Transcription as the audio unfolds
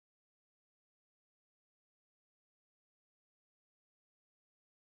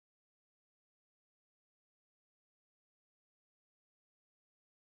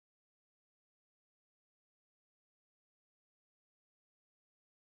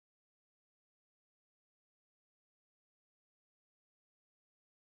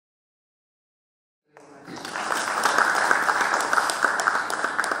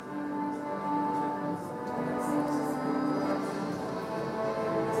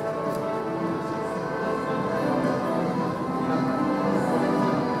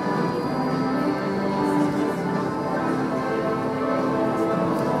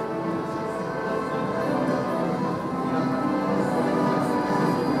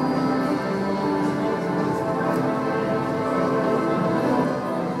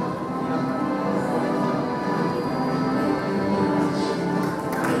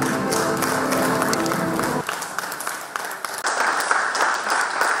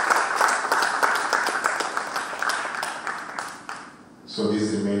So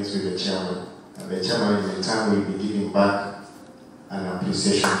this remains with the chairman. And the chairman in return will be giving back an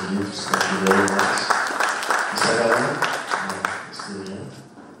appreciation gift. Thank you very much. Mr. Governor, still here.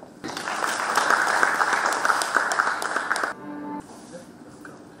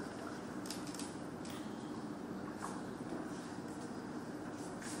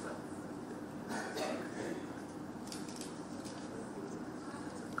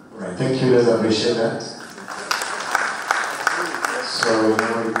 Right, thank you, let's appreciate that. So we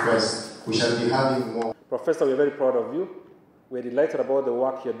now request, we shall be having more. Professor, we're very proud of you. We're delighted about the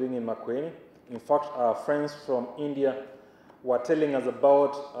work you're doing in Makueni. In fact, our friends from India were telling us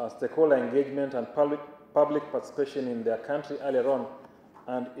about stakeholder engagement and public participation in their country earlier on,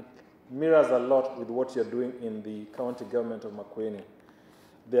 and it mirrors a lot with what you're doing in the county government of Makueni.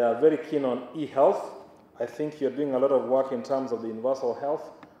 They are very keen on e-health. I think you're doing a lot of work in terms of the universal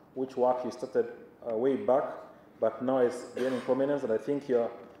health, which work you started way back, but now it's gaining prominence, and I think your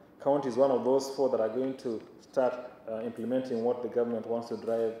county is one of those 4 that are going to start implementing what the government wants to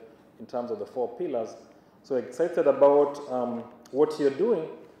drive in terms of the 4 pillars. So excited about what you're doing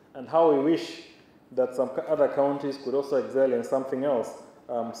and how we wish that some other counties could also excel in something else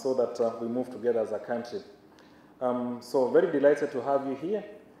so that we move together as a country. So very delighted to have you here,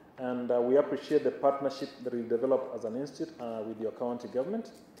 and we appreciate the partnership that we developed as an institute with your county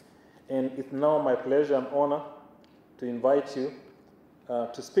government. And it's now my pleasure and honor to invite you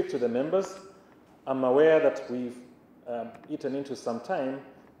to speak to the members. I'm aware that we've eaten into some time,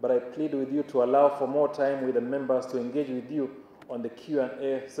 but I plead with you to allow for more time with the members to engage with you on the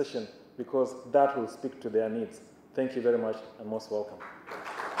Q&A session, because that will speak to their needs. Thank you very much and most welcome.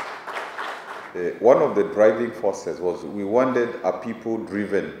 One of the driving forces was we wanted a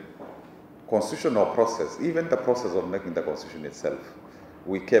people-driven constitutional process, even the process of making the constitution itself.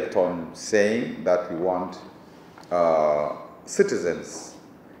 We kept on saying that we want citizens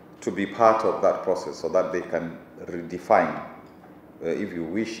to be part of that process so that they can redefine, if you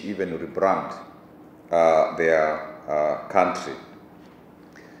wish, even rebrand their country.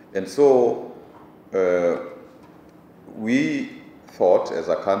 And so we thought as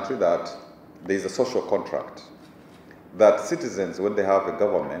a country that there is a social contract, that citizens, when they have a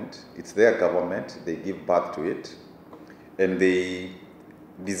government, it's their government, they give birth to it, and they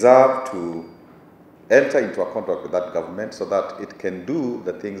deserve to enter into a contract with that government so that it can do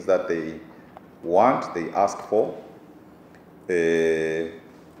the things that they want, they ask for.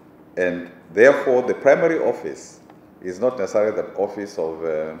 And therefore, the primary office is not necessarily the office of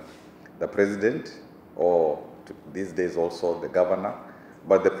the president or these days also the governor,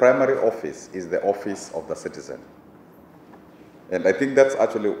 but the primary office is the office of the citizen. And I think that's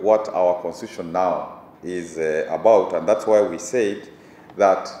actually what our constitution now is about, and that's why we said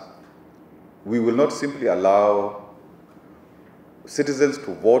that we will not simply allow citizens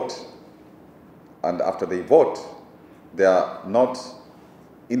to vote, and after they vote, they are not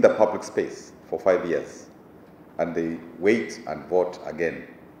in the public space for 5 years, and they wait and vote again.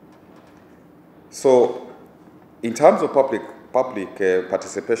 So, in terms of public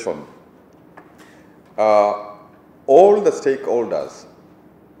participation, all the stakeholders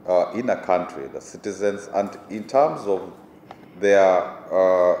in a country, the citizens, and in terms of their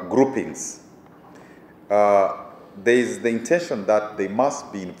groupings, there is the intention that they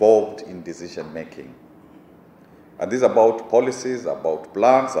must be involved in decision making. And this is about policies, about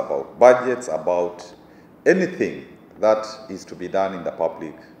plans, about budgets, about anything that is to be done in the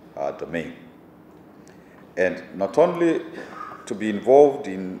public domain. And not only to be involved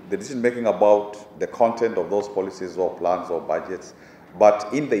in the decision making about the content of those policies or plans or budgets,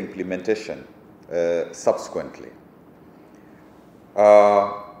 but in the implementation subsequently.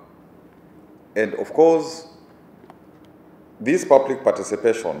 And of course, this public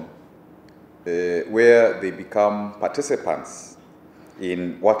participation, where they become participants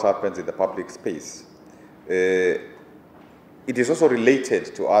in what happens in the public space, it is also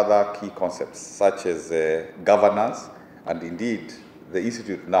related to other key concepts such as governance, and indeed the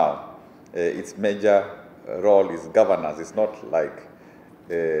Institute now, its major role is governance. It's not like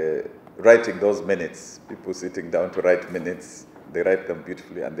writing those minutes, people sitting down to write minutes. They write them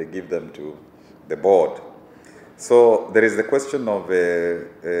beautifully and they give them to the board. So there is the question of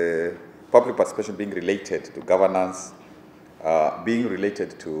public participation being related to governance, being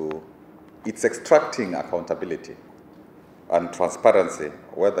related to its extracting accountability and transparency,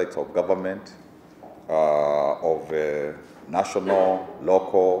 whether it's of government, of national,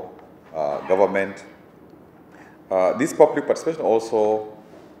 local government. This public participation also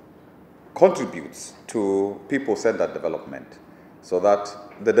contributes to people-centered development, so that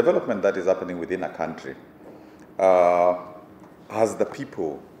the development that is happening within a country has the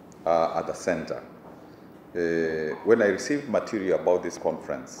people at the center. When I received material about this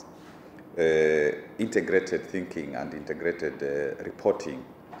conference, integrated thinking and integrated reporting,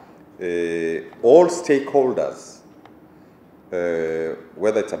 all stakeholders,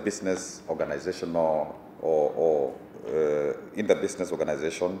 whether it's a business organization or in the business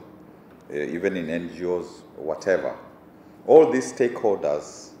organization, even in NGOs, whatever, all these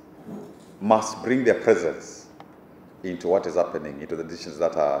stakeholders must bring their presence into what is happening, into the decisions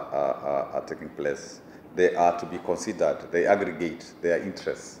that are taking place. They are to be considered, they aggregate their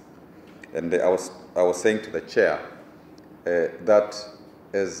interests. And I was saying to the chair that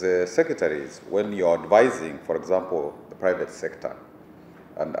as secretaries, when you're advising, for example, the private sector,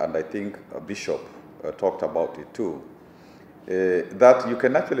 and I think Bishop talked about it too, that you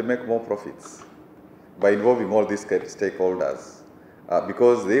can actually make more profits by involving all these stakeholders,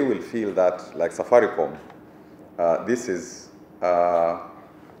 because they will feel that, like Safaricom, this is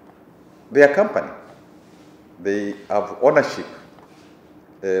their company. They have ownership.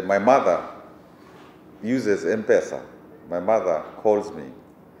 My mother uses M-Pesa. My mother calls me,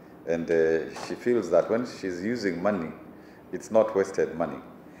 and she feels that when she's using money, it's not wasted money.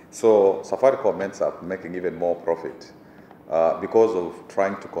 So Safaricom ends up making even more profit because of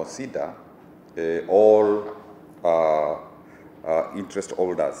trying to consider all interest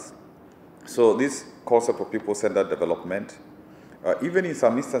holders. So this concept of people-centered development, even in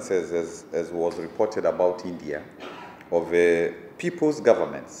some instances, as was reported about India, of people's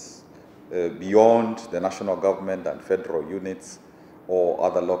governments beyond the national government and federal units or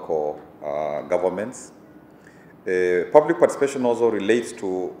other local governments. Public participation also relates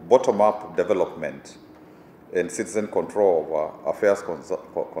to bottom-up development and citizen control of affairs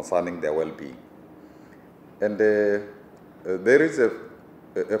concerning their well-being. And there is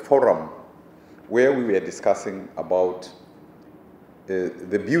a forum where we were discussing about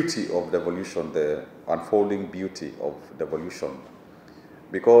the beauty of devolution, the unfolding beauty of devolution.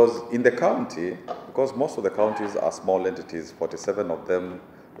 Because in the county, because most of the counties are small entities, 47 of them,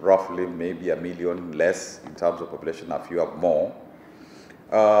 roughly maybe 1 million less in terms of population, a few have more,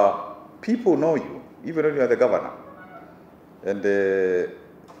 people know you, even when you are the governor. And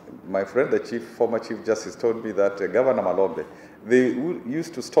my friend, the former Chief Justice, told me that Governor Malombe, they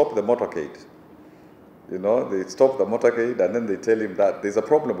used to stop the motorcade. You know, they stop the motorcade and then they tell him that there's a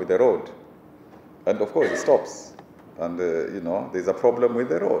problem with the road. And of course, he stops. And, you know, there's a problem with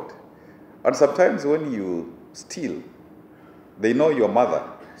the road. And sometimes when you steal, they know your mother.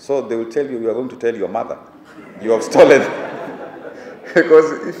 So they will tell you, you are going to tell your mother, you have stolen.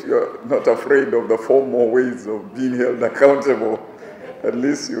 Because if you're not afraid of the 4 more ways of being held accountable, at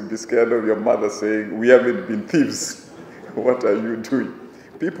least you'll be scared of your mother saying, we haven't been thieves. What are you doing?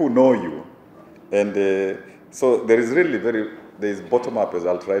 People know you. And so there is really there is bottom-up, as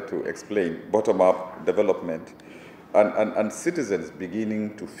I'll try to explain, bottom-up development, and citizens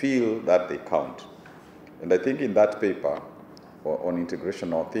beginning to feel that they count. And I think in that paper on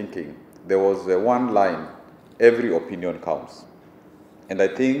integration or thinking, there was one line, every opinion counts. And I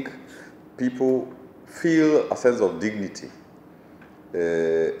think people feel a sense of dignity,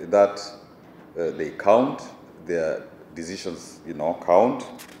 that they count, their decisions, you know, count,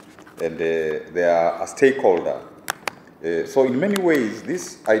 and they are a stakeholder. So in many ways,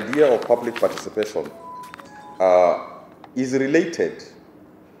 this idea of public participation is related,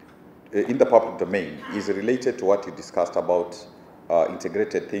 in the public domain, is related to what you discussed about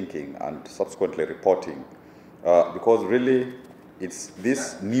integrated thinking and subsequently reporting, because really it's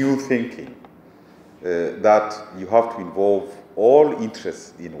this new thinking that you have to involve all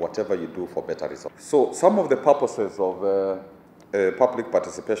interests in whatever you do for better results. So some of the purposes of public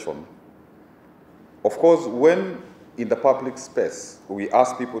participation, of course, when in the public space we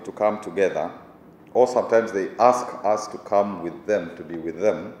ask people to come together, or sometimes they ask us to come with them, to be with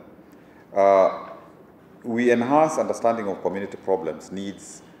them, we enhance understanding of community problems,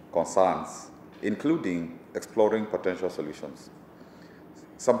 needs, concerns, including exploring potential solutions.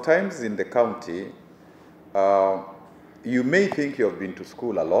 Sometimes in the county, you may think you have been to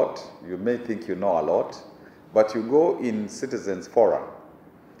school a lot, you may think you know a lot, but you go in citizens' fora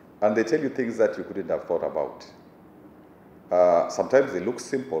and they tell you things that you couldn't have thought about. Sometimes they look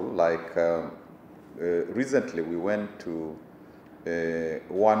simple, like recently we went to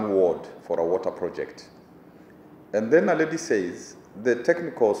one ward for a water project. And then a lady says, the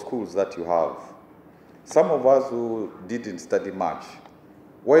technical schools that you have, some of us who didn't study much,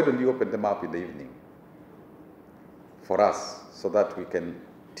 why don't you open them up in the evening for us so that we can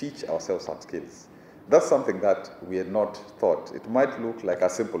teach ourselves some skills? That's something that we had not thought. It might look like a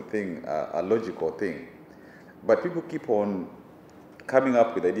simple thing, a logical thing, but people keep on coming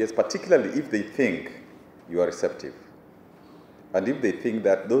up with ideas, particularly if they think you are receptive. And if they think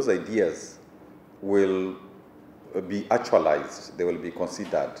that those ideas will be actualized, they will be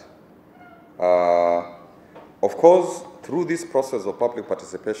considered. Of course, through this process of public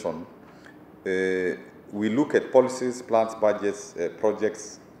participation, we look at policies, plans, budgets,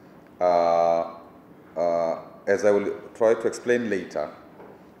 projects, as I will try to explain later.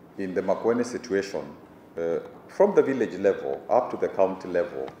 In the Makueni situation, from the village level up to the county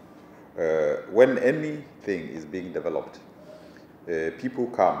level, when anything is being developed, people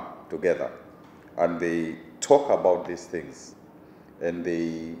come together and they talk about these things and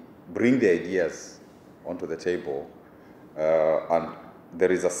they bring the ideas onto the table, and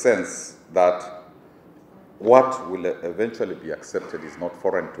there is a sense that what will eventually be accepted is not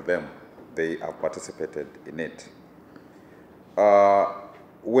foreign to them. They have participated in it.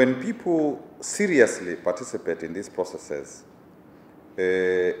 When people seriously participate in these processes,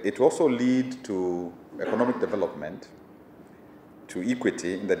 it also leads to economic development, to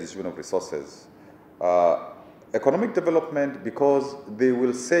equity in the distribution of resources. Economic development because they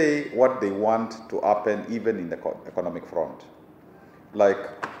will say what they want to happen even in the economic front.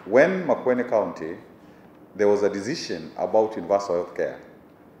 Like when Makueni County, there was a decision about universal health care.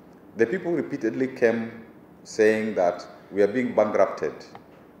 The people repeatedly came saying that we are being bankrupted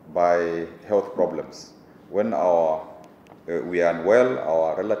by health problems. When we are unwell,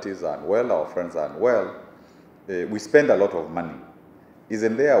 our relatives are unwell, our friends are unwell, we spend a lot of money.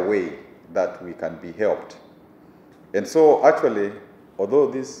 Isn't there a way that we can be helped? And so actually, although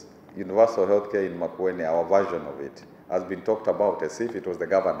this universal healthcare in Makueni, our version of it, has been talked about as if it was the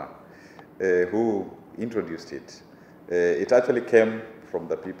governor who introduced it, it actually came from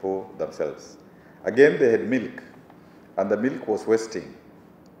the people themselves. Again, they had milk, and the milk was wasting.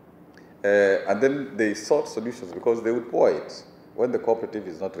 And then they sought solutions because they would pour it when the cooperative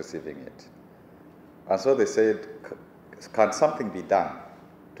is not receiving it. And so they said, can something be done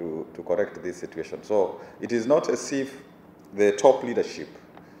to correct this situation? So it is not as if the top leadership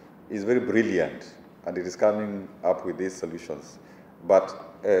is very brilliant and it is coming up with these solutions. But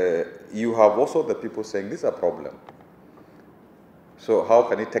you have also the people saying, this is a problem. So how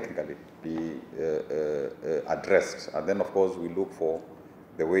can it technically be addressed? And then, of course, we look for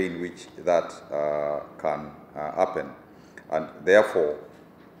the way in which that can happen. And therefore,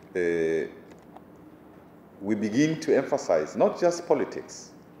 we begin to emphasize not just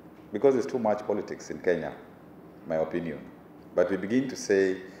politics, because there's too much politics in Kenya, my opinion, but we begin to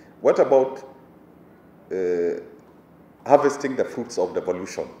say, what about harvesting the fruits of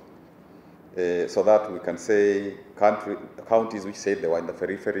devolution? So that we can say counties which say they were in the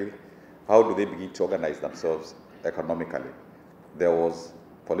periphery, how do they begin to organize themselves economically? There was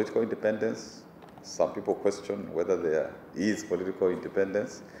political independence. Some people question whether there is political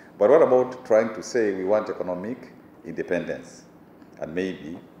independence. But what about trying to say we want economic independence? And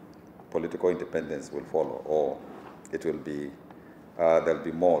maybe political independence will follow, or it will be, there'll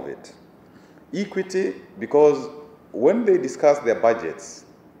be more of it. Equity, because when they discuss their budgets,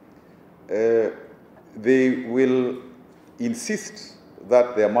 they will insist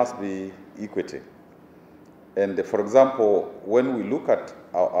that there must be equity. And for example, when we look at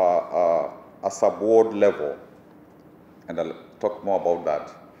a sub-ward level, and I'll talk more about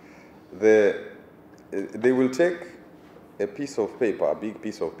that, they will take a piece of paper, a big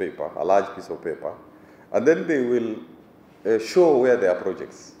piece of paper, a large piece of paper, and then they will show where there are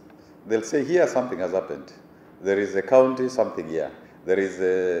projects. They'll say, here something has happened. There is a county, something here. There is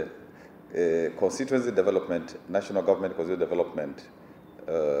a constituency development, national government constituency development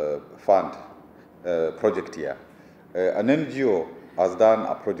fund project here. An NGO has done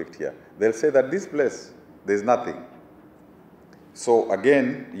a project here. They'll say that this place, there's nothing. So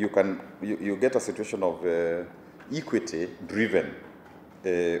again, you get a situation of equity driven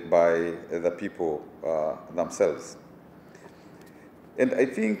by the people themselves. And I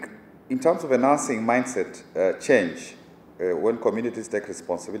think in terms of enhancing mindset change, when communities take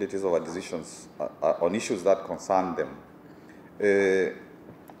responsibilities over decisions on issues that concern them,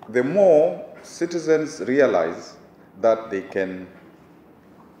 the more citizens realize that they can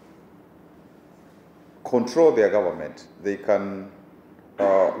control their government, they can,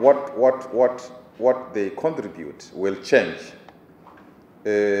 what they contribute will change.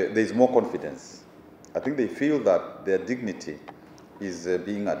 There is more confidence. I think they feel that their dignity is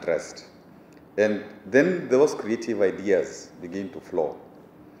being addressed. And then those creative ideas begin to flow.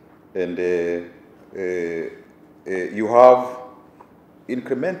 And you have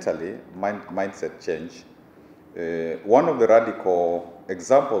incrementally mindset change. One of the radical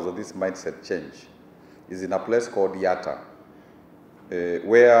examples of this mindset change is in a place called Yatta.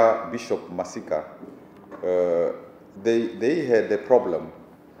 where Bishop Masika, they had a problem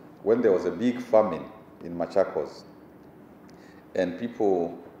when there was a big famine in Machakos and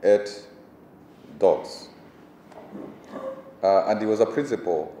people ate dogs. And he was a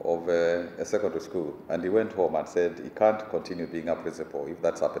principal of a secondary school, and he went home and said he can't continue being a principal if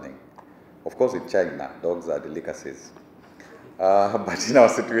that's happening. Of course, in China, dogs are delicacies. But in our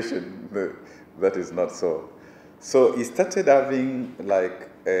situation, that is not so. So he started having, like,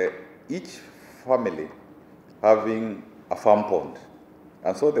 each family having a farm pond.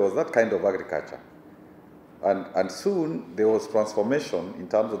 And so there was that kind of agriculture. And soon there was transformation in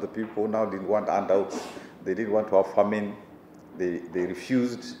terms of the people now didn't want handouts. They didn't want to have famine. They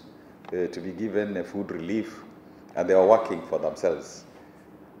refused to be given food relief, and they were working for themselves.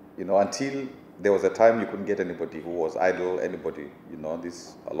 You know, until there was a time you couldn't get anybody who was idle, anybody, you know,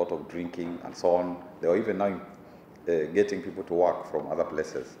 a lot of drinking and so on. They were even now getting people to work from other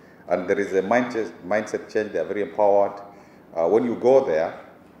places. And there is a mindset change. They are very empowered. When you go there,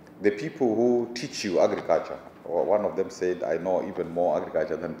 the people who teach you agriculture, or one of them said, I know even more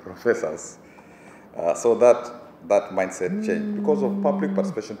agriculture than professors. So that mindset changed because of public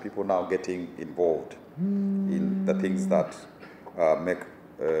participation, people now getting involved in the things that make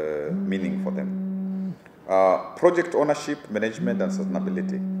meaning for them. Project ownership, management, and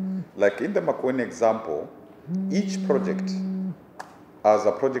sustainability. Like in the Makueni example, each project has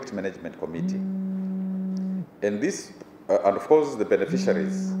a project management committee. And this, and of course, the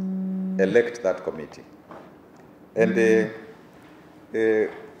beneficiaries elect that committee. And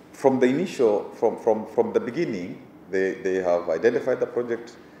from the initial, from the beginning, they have identified the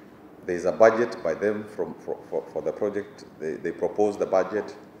project. There is a budget by them for the project. They propose the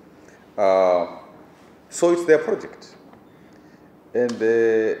budget. So it's their project. And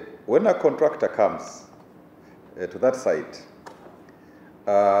when a contractor comes to that site,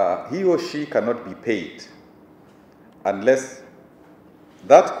 he or she cannot be paid unless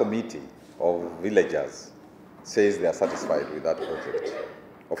that committee of villagers says they are satisfied with that project.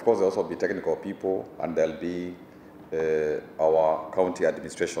 Of course, there will also be technical people, and there'll be our county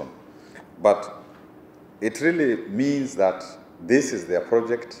administration. But it really means that this is their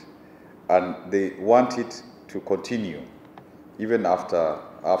project, and they want it to continue, even after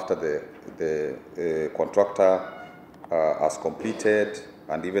the contractor has completed,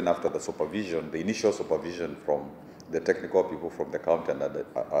 and even after the supervision, the initial supervision from the technical people from the county and the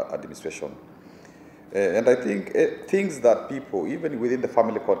administration. And I think things that people, even within the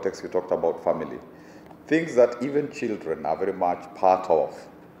family context, we talked about family, things that even children are very much part of,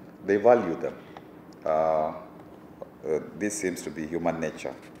 they value them. This seems to be human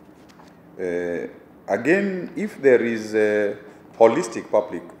nature. Again, if there is a holistic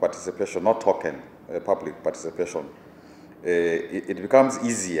public participation, not token public participation, it becomes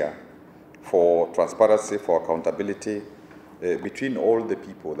easier for transparency, for accountability between all the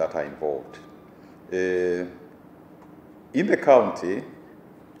people that are involved. In the county,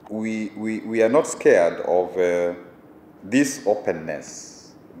 we are not scared of this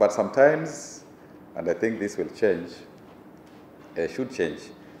openness, but sometimes, and I think this will change, should change,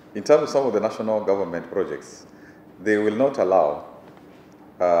 in terms of some of the national government projects, they will not allow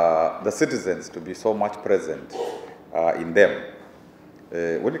the citizens to be so much present in them.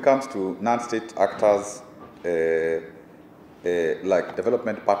 When it comes to non-state actors like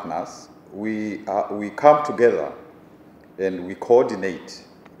development partners, we come together and we coordinate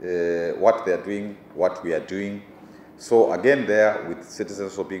what they are doing, what we are doing. So again, there with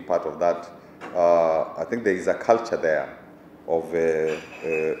citizens also being part of that, I think there is a culture there of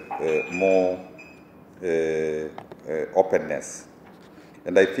more openness.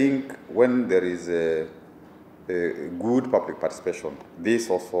 And I think when there is a good public participation, this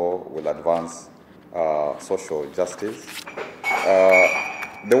also will advance social justice.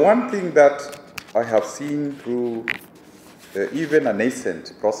 The one thing that I have seen through even a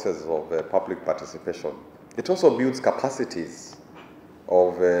nascent process of public participation, it also builds capacities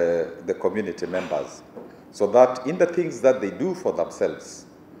of the community members, so that in the things that they do for themselves,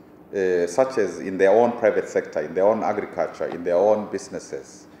 such as in their own private sector, in their own agriculture, in their own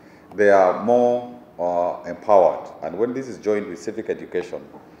businesses, they are more empowered. And when this is joined with civic education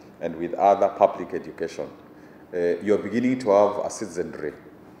and with other public education, you're beginning to have a citizenry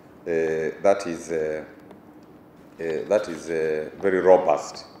that is very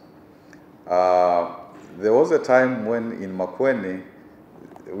robust. There was a time when in Makueni,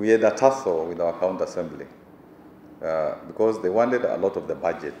 we had a tussle with our county assembly because they wanted a lot of the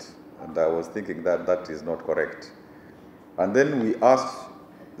budget, and I was thinking that that is not correct. And then we asked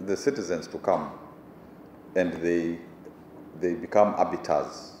the citizens to come, and they they become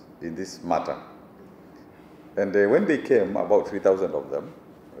arbiters in this matter. And when they came, about 3,000 of them,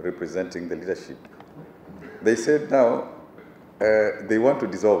 representing the leadership, they said now they want to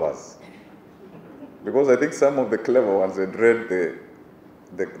dissolve us. Because I think some of the clever ones had read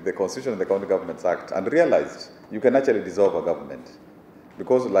the Constitution and the County Governments Act and realized you can actually dissolve a government.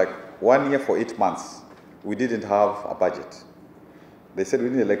 Because like 1 year for 8 months, we didn't have a budget. They said we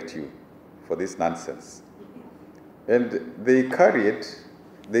didn't elect you for this nonsense. And they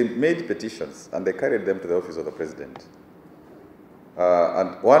made petitions and they carried them to the office of the president.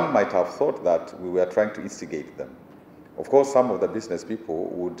 And one might have thought that we were trying to instigate them. Of course, some of the business people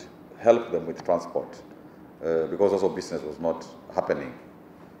would help them with transport because also business was not happening.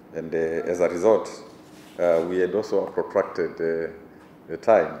 And as a result, we had also a protracted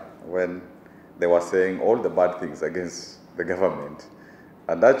time when they were saying all the bad things against the government.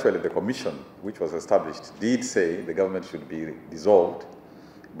 And actually the commission, which was established, did say the government should be dissolved,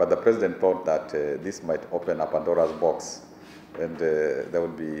 but the president thought that this might open a Pandora's box and there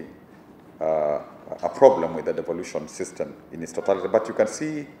would be a problem with the devolution system in its totality. But you can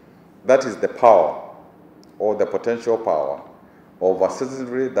see that is the power or the potential power of a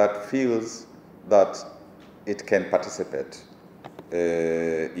citizenry that feels that it can participate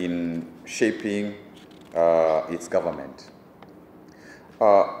in shaping its government.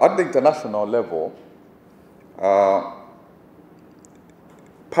 At the international level,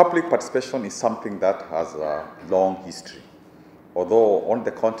 public participation is something that has a long history. Although on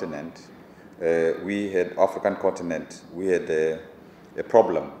the continent, African continent, we had a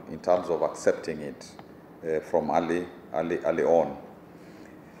problem in terms of accepting it from early on.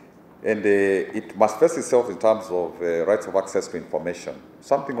 And it manifests itself in terms of rights of access to information.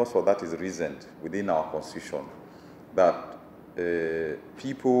 Something also that is reasoned within our constitution, that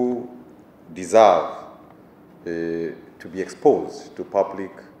people deserve to be exposed to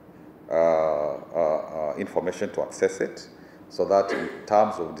public information to access it, so that in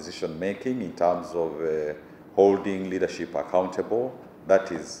terms of decision making, in terms of holding leadership accountable,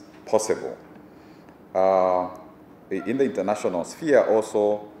 that is possible. In the international sphere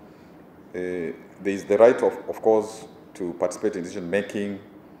also, there is the right of course, to participate in decision making,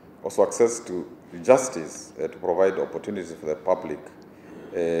 also access to justice, to provide opportunities for the public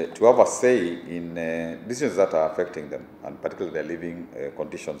to have a say in decisions that are affecting them, and particularly their living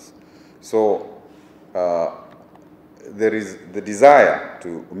conditions. So there is the desire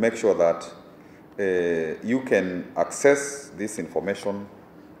to make sure that you can access this information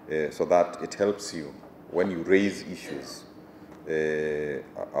so that it helps you when you raise issues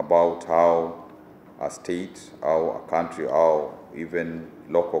about how a state, how a country, how even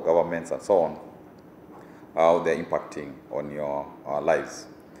local governments and so on, how they're impacting on your lives.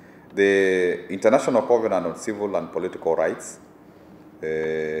 The International Covenant on Civil and Political Rights,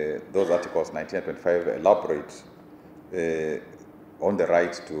 those articles 19 and 25 elaborate on the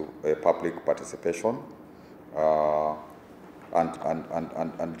right to public participation,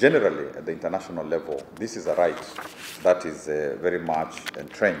 and generally at the international level, this is a right that is very much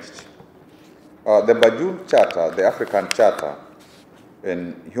entrenched. The Banjul Charter, the African Charter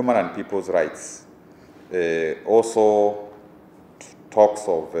in Human and People's Rights, also talks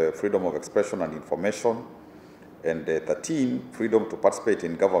of freedom of expression and information, and 13, freedom to participate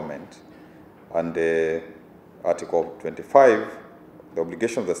in government, and Article 25, the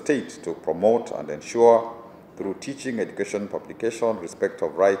obligation of the state to promote and ensure through teaching, education, publication, respect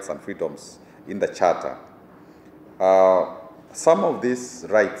of rights and freedoms in the Charter. Some of these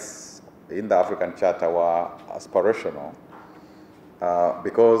rights in the African Charter were aspirational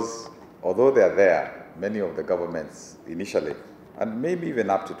because although they are there, many of the governments initially, and maybe even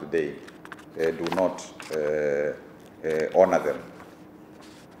up to today, do not honor them.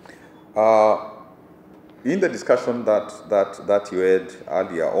 In the discussion that you had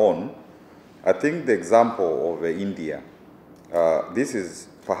earlier on, I think the example of India, this is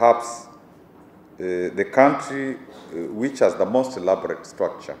perhaps the country which has the most elaborate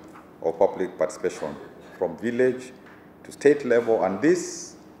structure of public participation from village to state level, and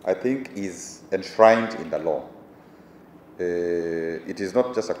this, I think, is enshrined in the law. It is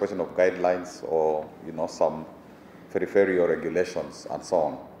not just a question of guidelines or, some peripheral regulations and so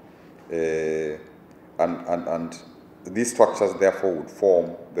on. And these structures, therefore, would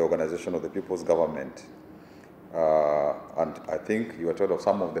form the organization of the people's government. And I think you are told of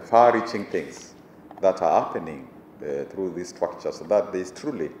some of the far-reaching things that are happening through these structures, so that there is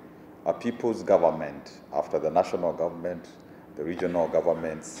truly a people's government after the national government, the regional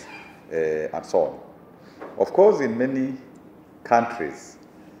governments, and so on. Of course, in many countries,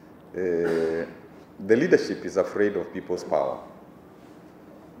 the leadership is afraid of people's power,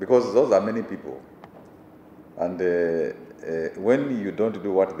 because those are many people. And when you don't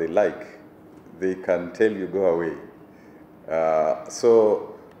do what they like, they can tell you, go away.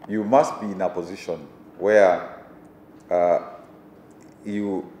 So you must be in a position where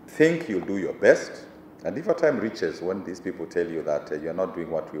you think you'll do your best, and if a time reaches when these people tell you that you're not doing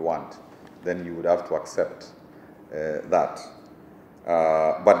what we want, then you would have to accept that.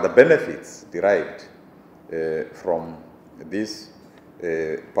 But the benefits derived from this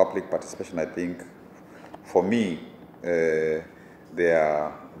public participation, I think, for me, they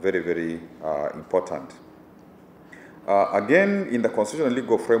are very, very important. Again, in the constitutional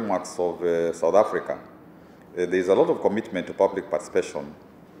legal frameworks of South Africa, there is a lot of commitment to public participation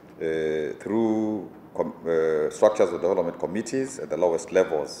through structures of development committees at the lowest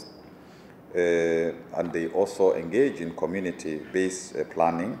levels. And they also engage in community-based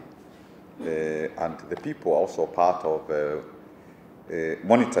planning, and the people are also part of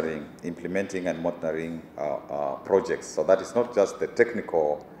monitoring, implementing and monitoring projects. So that is not just the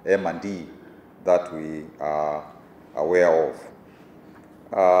technical M&D that we are aware of.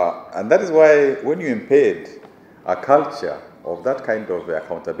 And that is why when you embed a culture of that kind of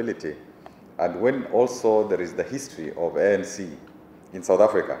accountability, and when also there is the history of ANC in South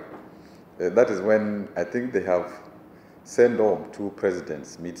Africa, that is when I think they have sent home 2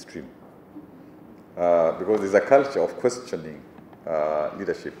 presidents midstream, because there's a culture of questioning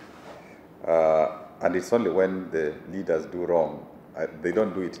leadership, and it's only when the leaders do wrong. They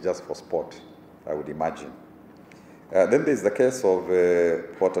don't do it just for sport, I would imagine. Then there's the case of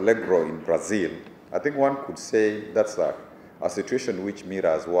Porto Alegre in Brazil. I think one could say that's a situation which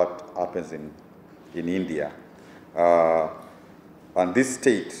mirrors what happens in India. And this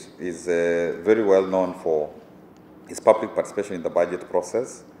state is very well known for its public participation in the budget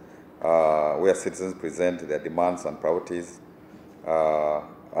process, where citizens present their demands and priorities,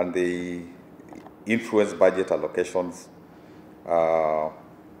 and they influence budget allocations.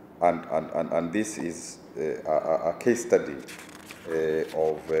 And this is a case study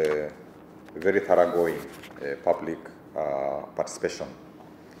of very thoroughgoing public participation.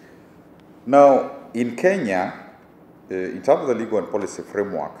 Now, in Kenya, in terms of the legal and policy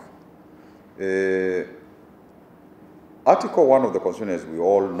framework, Article 1 of the Constitution, as we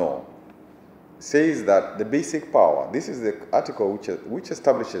all know, says that the basic power, this is the article which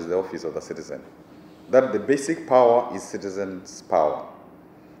establishes the office of the citizen, that the basic power is citizens' power.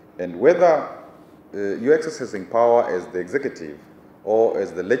 And whether you're exercising power as the executive or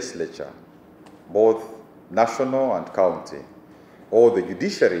as the legislature, both national and county, or the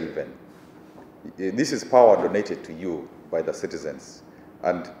judiciary even, this is power donated to you by the citizens,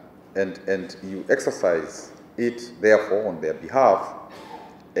 and you exercise it, therefore, on their behalf,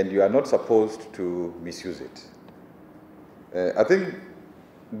 and you are not supposed to misuse it. I think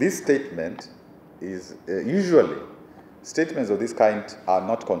this statement is usually, statements of this kind are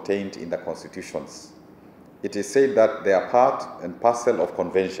not contained in the constitutions. It is said that they are part and parcel of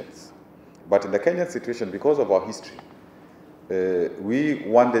conventions. But in the Kenyan situation, because of our history, we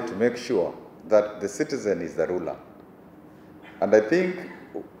wanted to make sure that the citizen is the ruler. And I think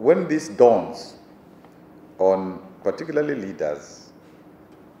when this dawns on particularly leaders,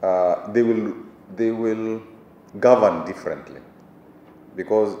 they will govern differently,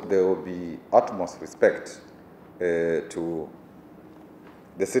 because there will be utmost respect to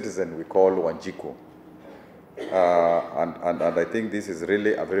the citizen we call Wanjiku. And I think this is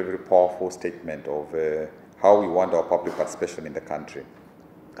really a very, very powerful statement of how we want our public participation in the country.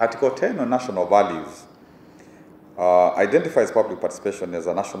 Article 10 on national values identifies public participation as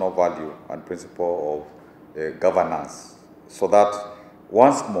a national value and principle of governance, so that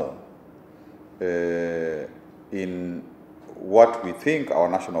once more, in what we think our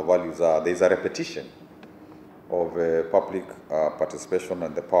national values are, there is a repetition of public participation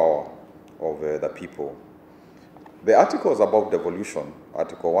and the power of the people. The articles about devolution,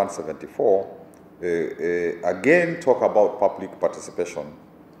 Article 174, again talk about public participation.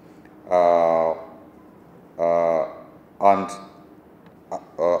 And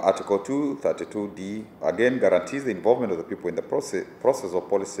Article 232D again guarantees the involvement of the people in the process of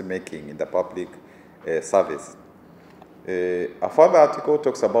policy making in the public service. A further article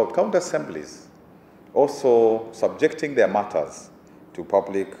talks about county assemblies also subjecting their matters to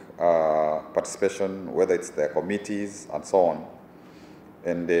public participation, whether it's their committees and so on.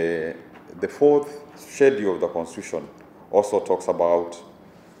 And the 4th schedule of the Constitution also talks about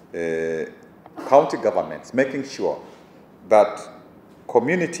county governments making sure that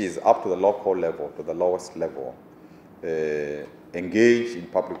communities up to the local level, to the lowest level, engage in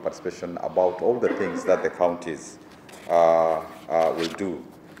public participation about all the things that the counties will do.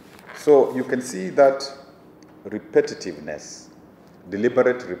 So you can see that repetitiveness,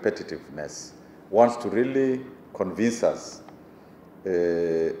 deliberate repetitiveness, wants to really convince us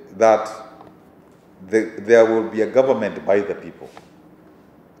that there will be a government by the people,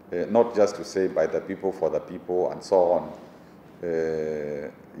 not just to say by the people, for the people, and so on.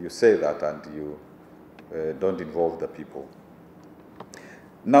 You say that and you don't involve the people.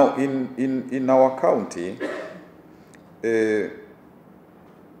 Now, in our county,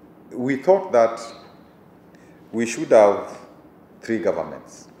 we thought that we should have 3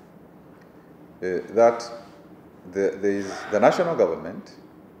 governments. That there is the national government,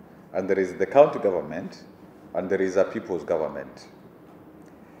 and there is the county government, and there is a people's government.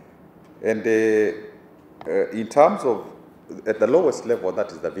 And in terms of, at the lowest level,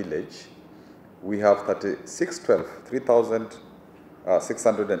 that is the village, we have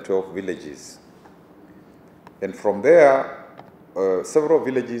 3,612 villages. And from there, several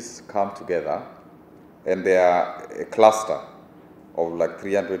villages come together, and they are a cluster of like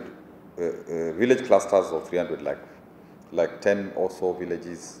 300 village clusters of 300, like 10 or so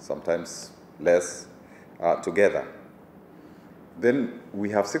villages, sometimes less, together. Then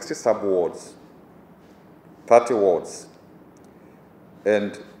we have 60 sub-wards, 30 wards,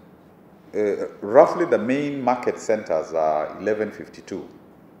 and roughly the main market centers are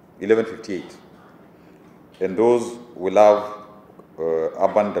 1158. And those will have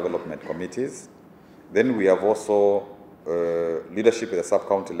urban development committees. Then we have also leadership at the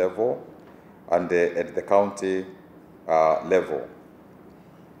sub-county level and at the county level.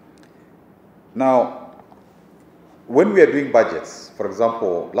 Now, when we are doing budgets, for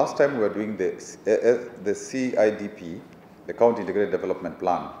example, last time we were doing the CIDP, the County Integrated Development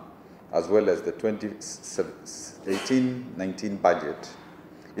Plan, as well as the 2018-19 budget,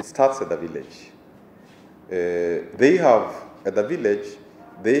 it starts at the village. At the village,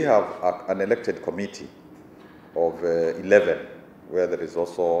 they have an elected committee of 11, where there is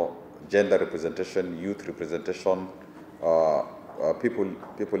also gender representation, youth representation, people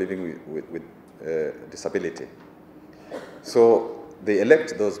living with disability. So they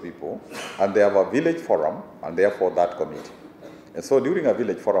elect those people, and they have a village forum, and therefore that committee. And so during a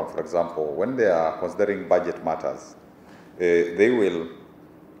village forum, for example, when they are considering budget matters, they will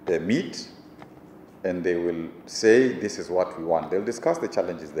meet, and they will say, this is what we want. They'll discuss the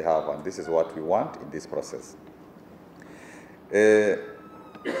challenges they have, and this is what we want in this process. Then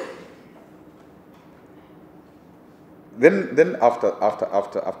after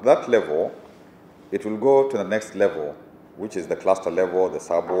that level, it will go to the next level, which is the cluster level, the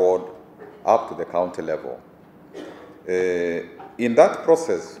sub-ward, up to the county level. In that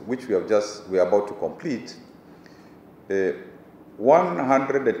process, which we are about to complete,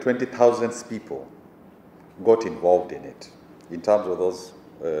 120,000 people got involved in it, in terms of those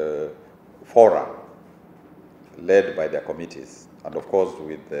fora led by their committees, and of course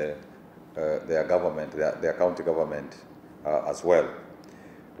with their government, their county government as well.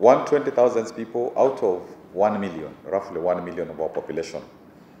 120,000 people out of 1 million, roughly 1 million of our population.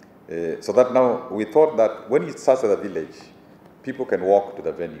 So that now we thought that when it starts at the village, people can walk to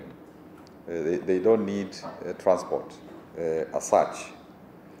the venue. They don't need transport as such.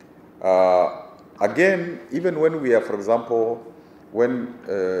 Again, even when we are, for example, when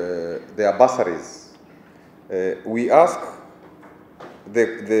there are bursaries, we ask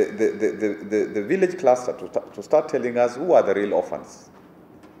the village cluster to start telling us who are the real orphans.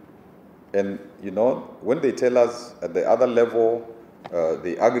 And, you know, when they tell us at the other level,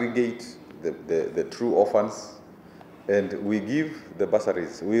 they aggregate the true orphans, and we give the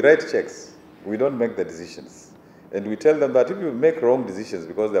bursaries. We write checks. We don't make the decisions. And we tell them that if you make wrong decisions,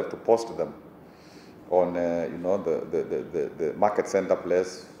 because they have to post them on, you know, the market center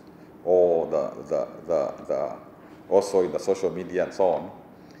place, or also in the social media and so on,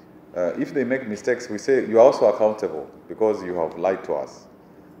 if they make mistakes, we say, you are also accountable because you have lied to us.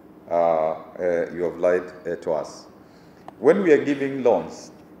 You have lied to us. When we are giving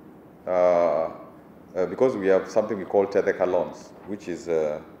loans, because we have something we call Tetheka loans, which is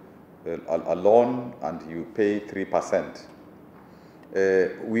a loan and you pay 3%.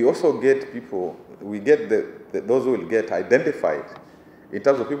 We also get people, we get those who will get identified in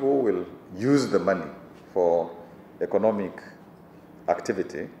terms of people who will use the money for economic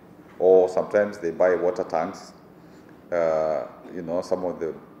activity, or sometimes they buy water tanks. You know, some of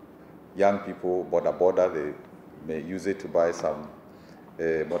the young people, border, they may use it to buy some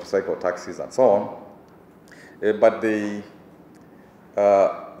motorcycle taxis and so on. But they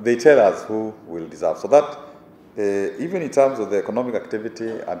tell us who will deserve. So that even in terms of the economic activity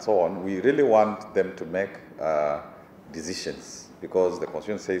and so on, we really want them to make decisions because the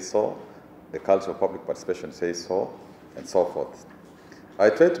Constitution says so, the culture of public participation says so, and so forth. I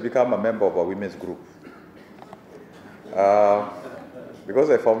tried to become a member of a women's group because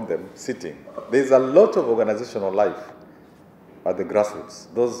I found them sitting. There's a lot of organizational life at the grassroots.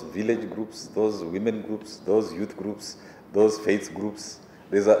 Those village groups, those women groups, those youth groups, those faith groups,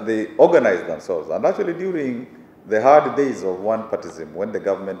 they organize themselves. And actually during the hard days of one-partism, when the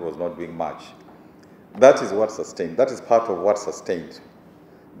government was not doing much, that is what sustained, that is part of what sustained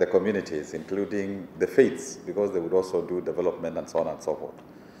the communities, including the faiths, because they would also do development and so on and so forth.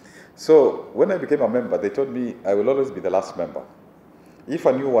 So when I became a member, they told me I will always be the last member. If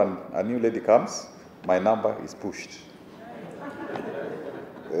a new lady comes, my number is pushed.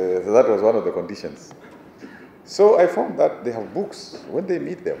 So that was one of the conditions. So I found that they have books. When they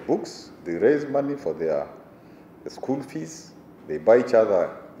meet, they have books. They raise money for their school fees. They buy each other,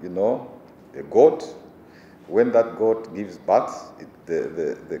 a goat. When that goat gives birth,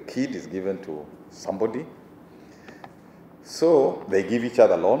 the kid is given to somebody. So they give each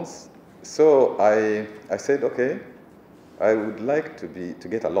other loans. So I said, okay, I would like to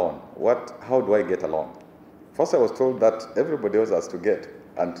get a loan. How do I get a loan? First I was told that everybody else has to get,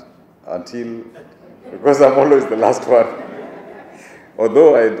 because I'm always the last one.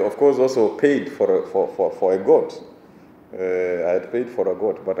 Although I, of course, also paid for a goat. I had paid for a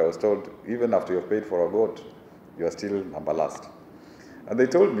goat, but I was told, even after you've paid for a goat, you are still number last. And they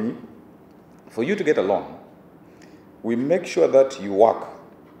told me, for you to get a loan, we make sure that you work,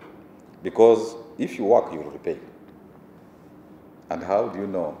 because if you work, you will repay. And how do you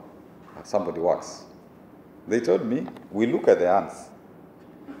know that somebody works? They told me, we look at the hands.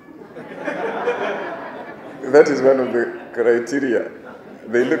 That is one of the criteria.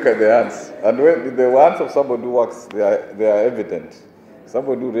 They look at the hands. And when the hands of somebody who works, they are evident.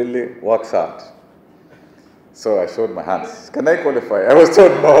 Somebody who really works hard. So I showed my hands. Can I qualify? I was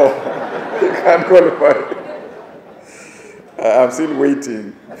told, no, you can't qualify. I'm still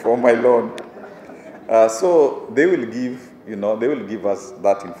waiting for my loan. So they will give us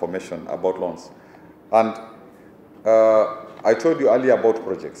that information about loans. And I told you earlier about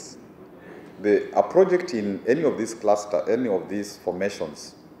projects. A project in any of these clusters, any of these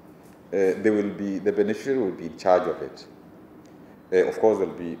formations, the beneficiary will be in charge of it. Of course,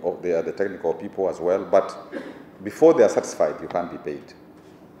 they are the technical people as well, but before they are satisfied, you can't be paid.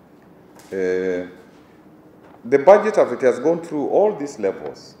 The budget of it has gone through all these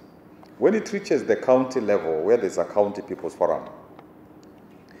levels. When it reaches the county level, where there's a county people's forum,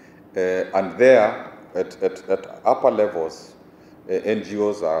 and there at upper levels,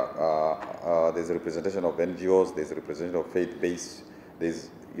 NGOs there's a representation of NGOs, there's a representation of faith-based,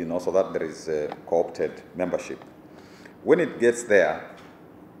 so that there is co-opted membership. When it gets there,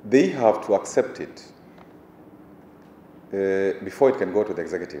 they have to accept it before it can go to the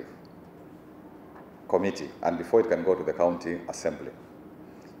executive committee and before it can go to the county assembly.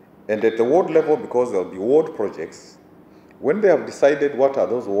 And at the ward level, because there will be ward projects, when they have decided what are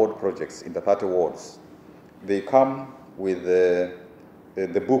those ward projects in the 30 wards, they come with the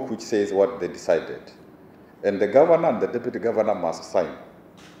book which says what they decided. And the governor and the deputy governor must sign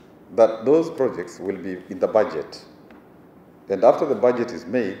that those projects will be in the budget. And after the budget is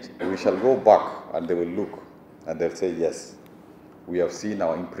made, we shall go back and they will look and they'll say, yes, we have seen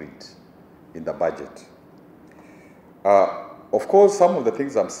our imprint in the budget. Of course, some of the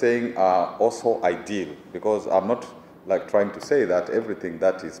things I'm saying are also ideal, because I'm not like trying to say that everything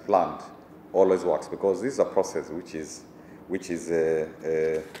that is planned always works, because this is a process which is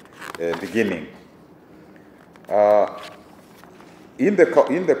beginning. In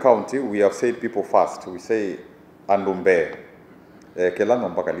the county, we have said people first. We say andumbe,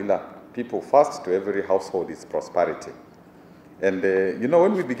 kelango people first to every household is prosperity. And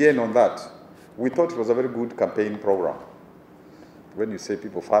when we began on that, we thought it was a very good campaign program. When you say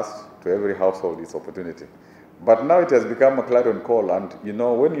people first to every household is opportunity. But now it has become a clarion call, and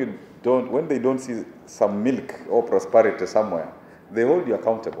when they don't see some milk or prosperity somewhere, they hold you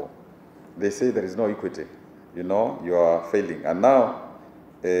accountable. They say there is no equity, you are failing. And now,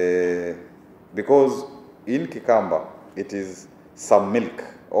 because in Kikamba, it is some milk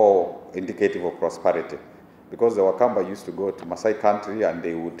or indicative of prosperity. Because the Wakamba used to go to Maasai country and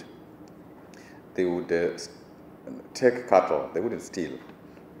they would take cattle. They wouldn't steal.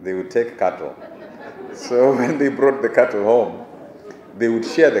 They would take cattle. So when they brought the cattle home, they would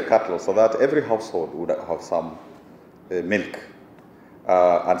share the cattle so that every household would have some milk.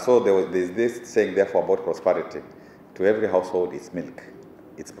 And so there's this saying, therefore, about prosperity. To every household, it's milk.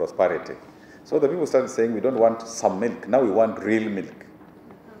 It's prosperity. So the people started saying, we don't want some milk, now we want real milk.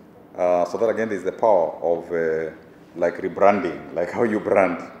 So that again is the power of like rebranding, like how you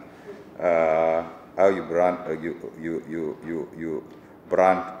brand, you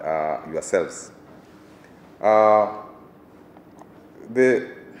brand yourselves.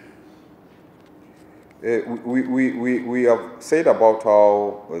 We have said about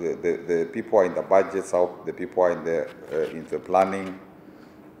how the people are in the budgets, how the people are in the planning.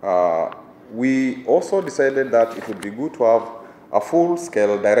 We also decided that it would be good to have a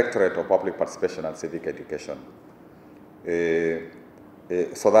full-scale Directorate of Public Participation and Civic Education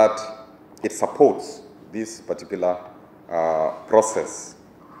so that it supports this particular process.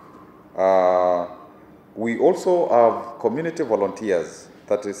 We also have community volunteers,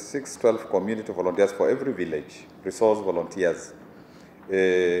 12 community volunteers for every village, resource volunteers.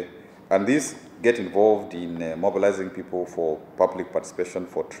 And these get involved in mobilizing people for public participation,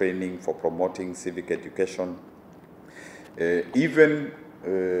 for training, for promoting civic education. Even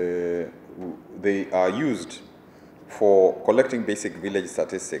they are used for collecting basic village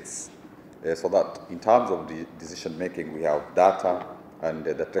statistics so that in terms of the decision making, we have data and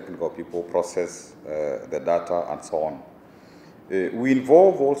the technical people process the data and so on. We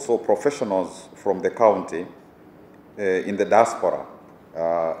involve also professionals from the county in the diaspora.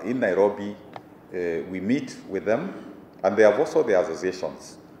 In Nairobi, we meet with them, and they have also their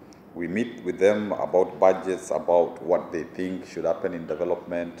associations. We meet with them about budgets, about what they think should happen in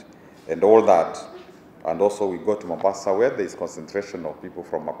development, and all that. And also we go to Mombasa, where there is concentration of people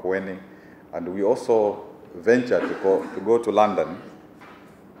from Makueni, and we also venture to go to London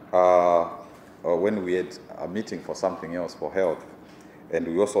when we had a meeting for something else, for health. And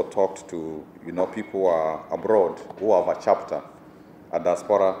we also talked to people who are abroad, who have a chapter, a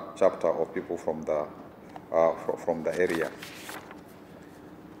diaspora chapter of people from the area.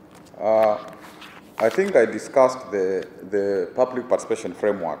 I think I discussed the public participation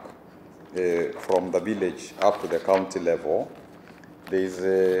framework from the village up to the county level. There's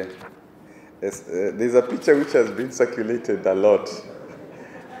a picture which has been circulated a lot.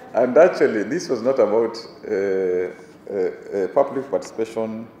 And actually, this was not about public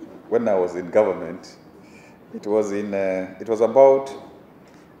participation when I was in government. It was about,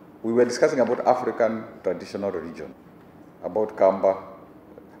 we were discussing about African traditional religion, about Kamba.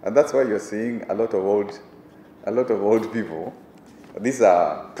 And that's why you're seeing a lot of old people. These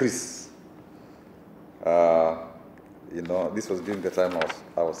are priests. This was during the time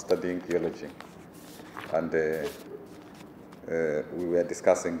I was studying theology. And we were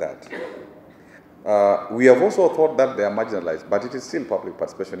discussing that. We have also thought that they are marginalized, but it is still public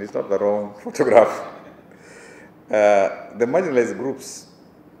participation. It's not the wrong photograph. The marginalized groups,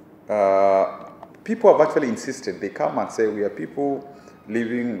 people have actually insisted. They come and say, we are people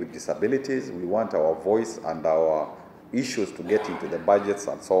living with disabilities. We want our voice and our issues to get into the budgets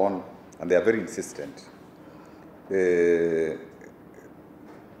and so on. And they are very insistent.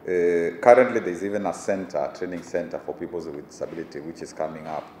 Currently, there is even a training center for people with disability, which is coming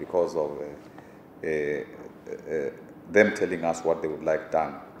up because of them telling us what they would like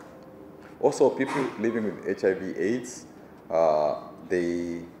done. Also, people living with HIV/AIDS,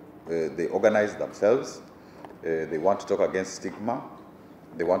 they organize themselves. They want to talk against stigma.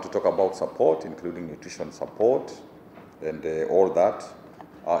 They want to talk about support, including nutrition support and all that.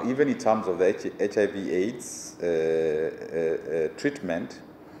 Even in terms of the HIV/AIDS treatment,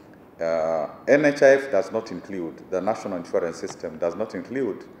 NHIF does not include, the National Insurance System does not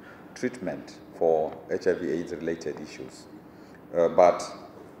include treatment for HIV/AIDS related issues. But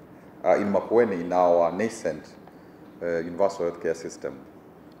in Makueni, in our nascent universal healthcare system,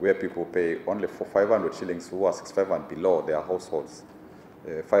 where people pay only for 500 shillings who are 65 and below their households,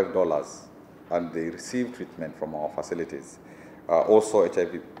 $5, and they receive treatment from our facilities. Also,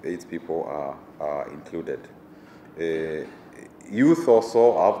 HIV/AIDS people are included. Youth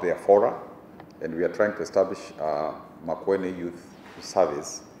also have their fora, and we are trying to establish Makueni Youth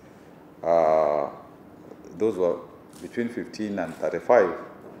Service. Those were between 15 and 35,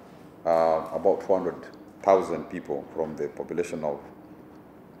 about 400,000 people from the population of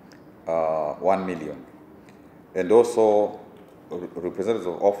 1 million. And also representatives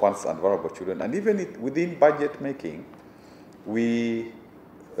of orphans and vulnerable children. And even within budget making,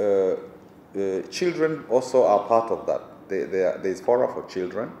 children also are part of that. There is fora for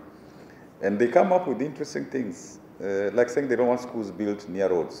children, and they come up with interesting things, like saying they don't want schools built near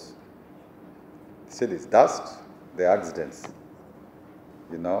roads. They say it's dust, there are accidents,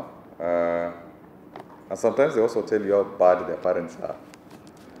 and sometimes they also tell you how bad their parents are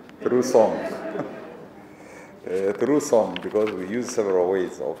through songs. through some, because we use several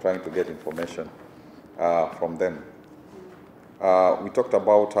ways of trying to get information from them. We talked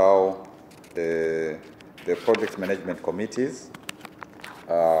about how the project management committees,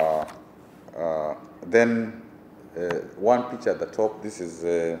 then one picture at the top, this is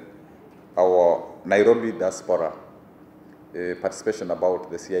our Nairobi diaspora participation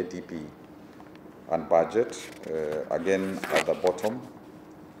about the CIDP and budget, again at the bottom.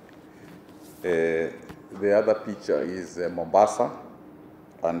 The other picture is Mombasa,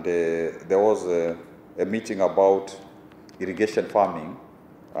 and there was a meeting about irrigation farming,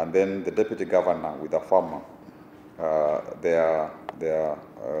 and then the deputy governor with a farmer. They are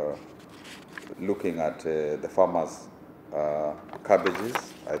looking at the farmers'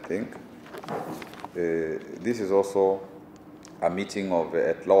 cabbages, I think. This is also a meeting of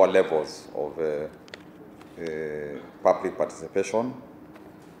at lower levels of public participation.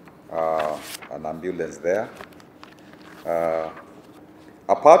 An ambulance there.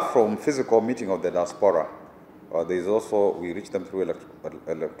 Apart from physical meeting of the diaspora, there is also, we reach them through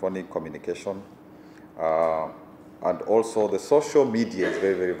electronic communication, and also the social media is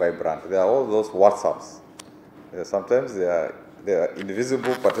very, very vibrant. There are all those WhatsApps. Sometimes they are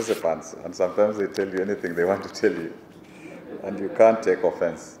invisible participants, and sometimes they tell you anything they want to tell you, and you can't take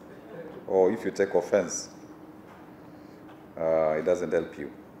offense. Or if you take offense, it doesn't help you.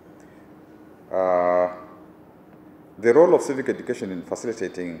 The role of civic education in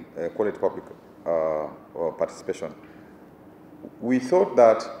facilitating quality public participation. We thought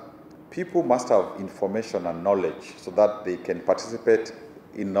that people must have information and knowledge so that they can participate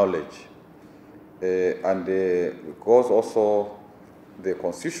in knowledge. And because also the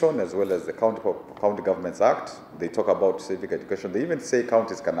Constitution as well as the County Governments Act, they talk about civic education. They even say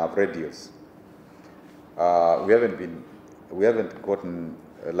counties can have radios. We haven't gotten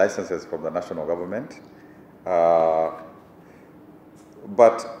licenses from the national government,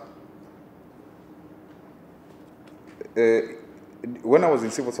 but when I was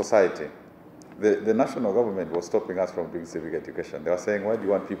in civil society, the national government was stopping us from doing civic education. They were saying, why do you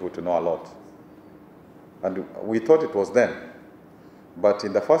want people to know a lot? And we thought it was them. But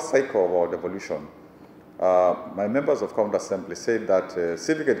in the first cycle of our devolution, my members of County Assembly said that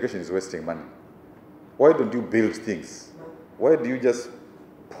civic education is wasting money. Why don't you build things? Why do you just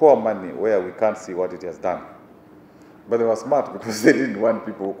pour money where we can't see what it has done? But they were smart because they didn't want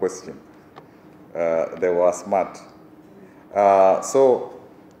people who question. They were smart.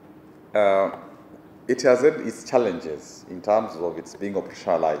 It has had its challenges in terms of its being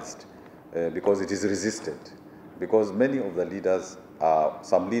operationalized because it is resisted. Because many of the leaders,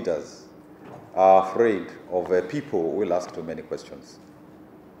 some leaders, are afraid of people who will ask too many questions.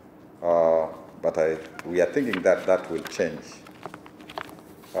 But we are thinking that that will change.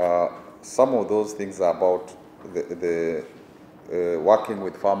 Some of those things are about the working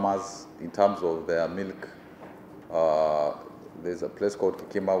with farmers in terms of their milk. There's a place called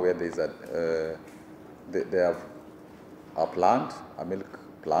Kikima where there's they have a plant, a milk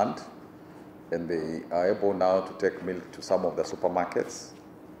plant, and they are able now to take milk to some of the supermarkets.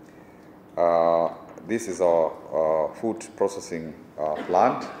 This is our food processing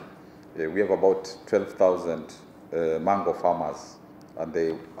plant. We have about 12,000 mango farmers, and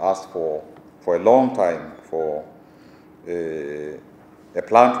they asked for a long time for a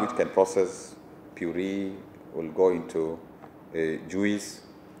plant which can process puree, will go into juice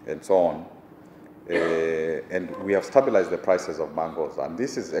and so on. And we have stabilized the prices of mangoes, and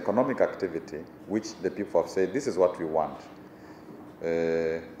this is economic activity which the people have said this is what we want.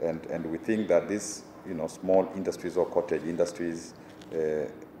 And we think that this, small industries or cottage industries,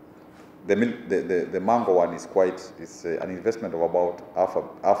 the mango one is an investment of about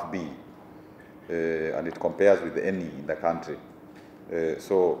half B, and it compares with any in the country.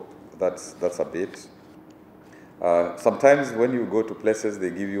 So that's a bit. Sometimes when you go to places, they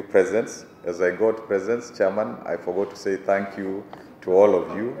give you presents. As I got presents, Chairman, I forgot to say thank you to all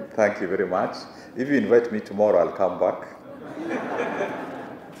of you. Thank you very much. If you invite me tomorrow, I'll come back.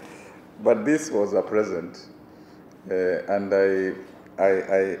 But this was a present, and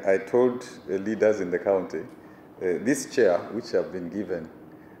I told leaders in the county, this chair, which I've been given,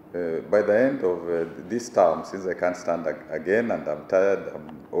 by the end of this term, since I can't stand again and I'm tired,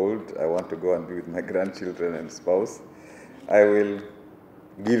 I'm old, I want to go and be with my grandchildren and spouse, I will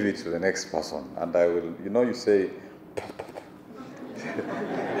give it to the next person. And I will, you say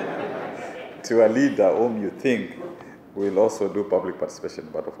to a leader whom you think will also do public participation.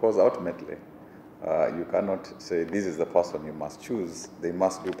 But of course, ultimately, you cannot say this is the person you must choose. They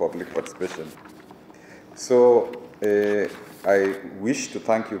must do public participation. So I wish to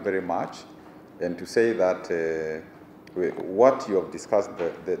thank you very much. and to say that what you have discussed,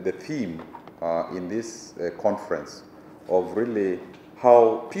 the theme in this conference of really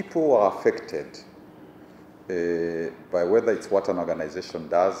how people are affected by whether it's what an organization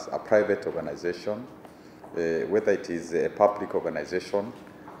does, a private organization, whether it is a public organization,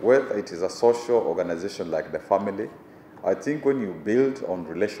 whether it is a social organization like the family. I think when you build on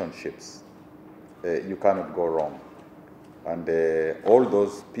relationships, you cannot go wrong. And all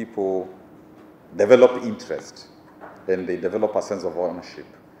those people develop interest, and they develop a sense of ownership,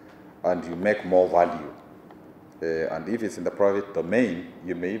 and you make more value. And if it's in the private domain,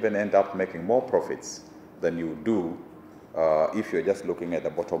 you may even end up making more profits than you do if you're just looking at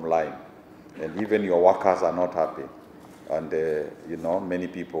the bottom line. And even your workers are not happy. And, you know, many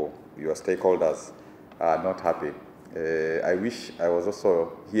people, your stakeholders, are not happy. I wish I was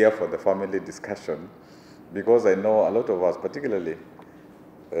also here for the family discussion, because I know a lot of us, particularly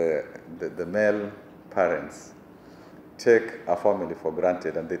the male parents, take a family for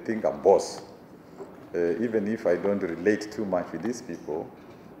granted and they think I'm boss. Even if I don't relate too much with these people,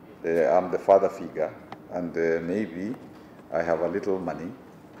 I'm the father figure, and maybe I have a little money,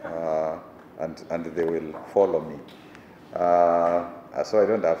 and they will follow me. So I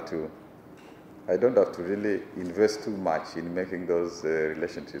don't have to really invest too much in making those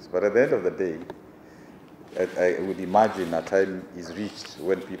relationships. But at the end of the day, I would imagine a time is reached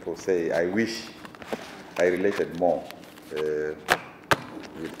when people say, I wish I related more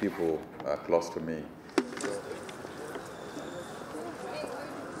with people close to me.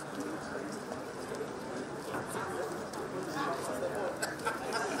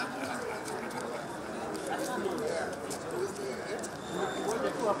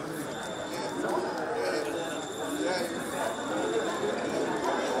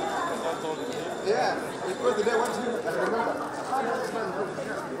 Yeah, because the day once you remember.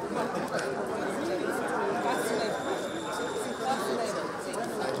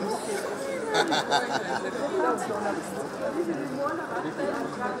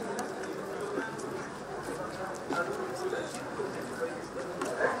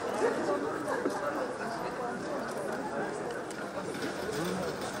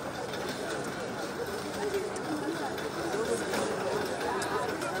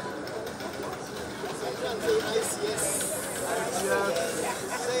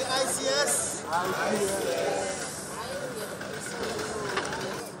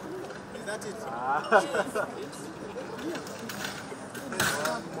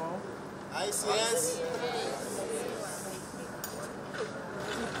 ICS.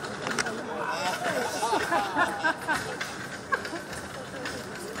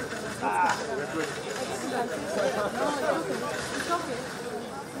 It's okay.